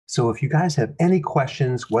So if you guys have any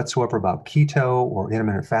questions whatsoever about keto or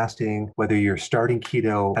intermittent fasting, whether you're starting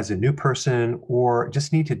keto as a new person or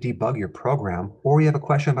just need to debug your program, or you have a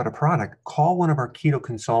question about a product, call one of our keto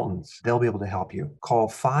consultants. They'll be able to help you. Call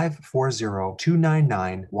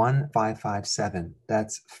 540-299-1557.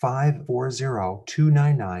 That's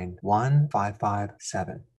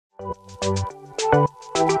 540-299-1557.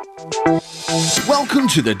 Welcome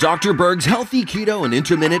to the Dr. Berg's Healthy Keto and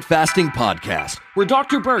Intermittent Fasting Podcast, where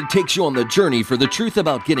Dr. Berg takes you on the journey for the truth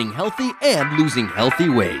about getting healthy and losing healthy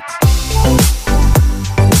weight.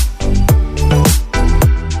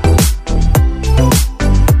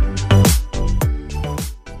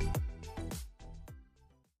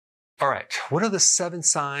 All right, what are the 7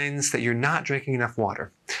 signs that you're not drinking enough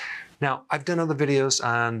water? Now, I've done other videos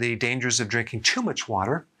on the dangers of drinking too much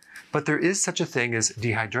water, but there is such a thing as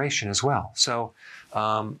dehydration as well. So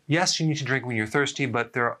yes, you need to drink when you're thirsty,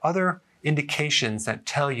 but there are other indications that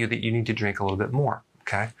tell you that you need to drink a little bit more,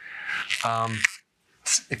 okay?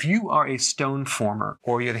 If you are a stone former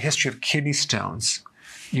or you have a history of kidney stones,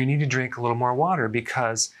 you need to drink a little more water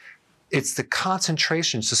because it's the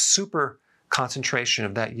concentration, it's the super concentration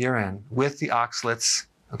of that urine with the oxalates,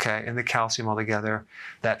 okay, and the calcium all together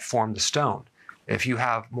that form the stone. If you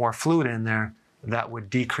have more fluid in there, that would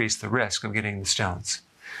decrease the risk of getting the stones.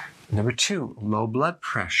 Number 2, low blood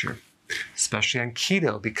pressure, especially on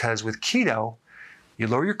keto, because with keto, you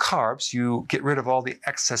lower your carbs, you get rid of all the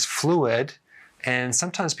excess fluid, and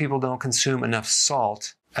sometimes people don't consume enough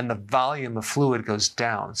salt, and the volume of fluid goes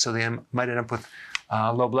down. So they might end up with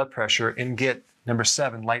low blood pressure and get, number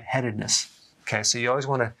 7, lightheadedness. Okay, so you always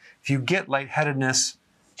want to, if you get lightheadedness,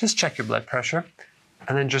 just check your blood pressure,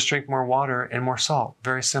 and then just drink more water and more salt.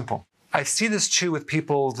 Very simple. I see this too with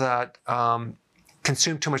people that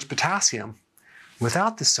consume too much potassium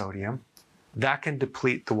without the sodium. That can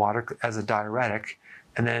deplete the water as a diuretic.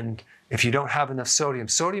 And then if you don't have enough sodium,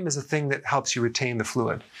 sodium is a thing that helps you retain the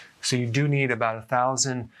fluid. So you do need about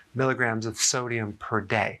 1,000 milligrams of sodium per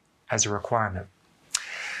day as a requirement.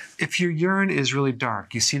 If your urine is really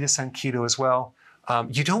dark, you see this on keto as well,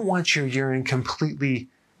 you don't want your urine completely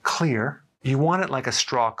clear. You want it like a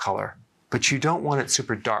straw color, but you don't want it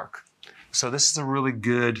super dark. So this is a really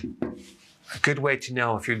good way to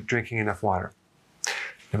know if you're drinking enough water.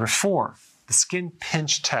 Number 4, the skin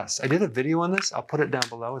pinch test. I did a video on this. I'll put it down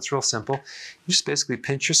below. It's real simple. You just basically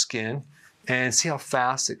pinch your skin and see how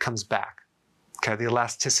fast it comes back. Okay, the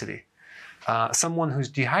elasticity. Someone who's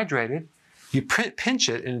dehydrated, you pinch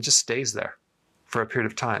it and it just stays there for a period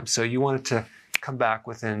of time. So you want it to come back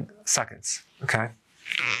within seconds. Okay.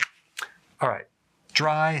 All right.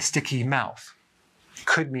 Dry, sticky mouth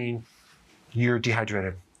could mean you're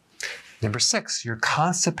dehydrated. Number 6, you're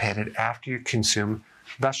constipated after you consume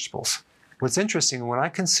vegetables. What's interesting, when I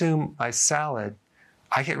consume my salad,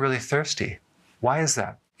 I get really thirsty. Why is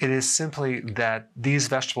that? It is simply that these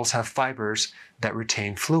vegetables have fibers that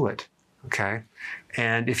retain fluid, okay?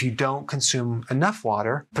 And if you don't consume enough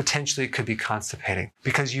water, potentially it could be constipating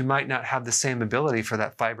because you might not have the same ability for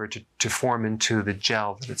that fiber to form into the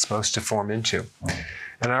gel that it's supposed to form into.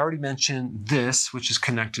 And I already mentioned this, which is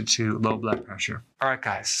connected to low blood pressure. All right,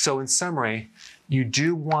 guys. So in summary, you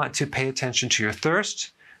do want to pay attention to your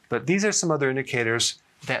thirst, but these are some other indicators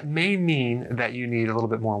that may mean that you need a little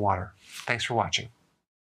bit more water. Thanks for watching.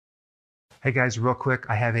 Hey guys, real quick,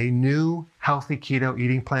 I have a new healthy keto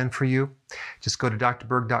eating plan for you. Just go to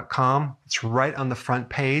drberg.com. It's right on the front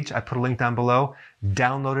page. I put a link down below.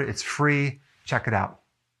 Download it. It's free. Check it out.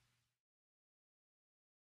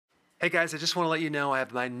 Hey guys, I just want to let you know I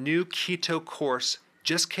have my new keto course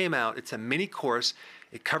just came out. It's a mini course.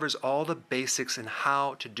 It covers all the basics and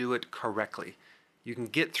how to do it correctly. You can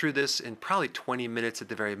get through this in probably 20 minutes at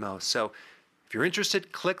the very most. So if you're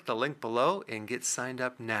interested, click the link below and get signed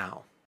up now.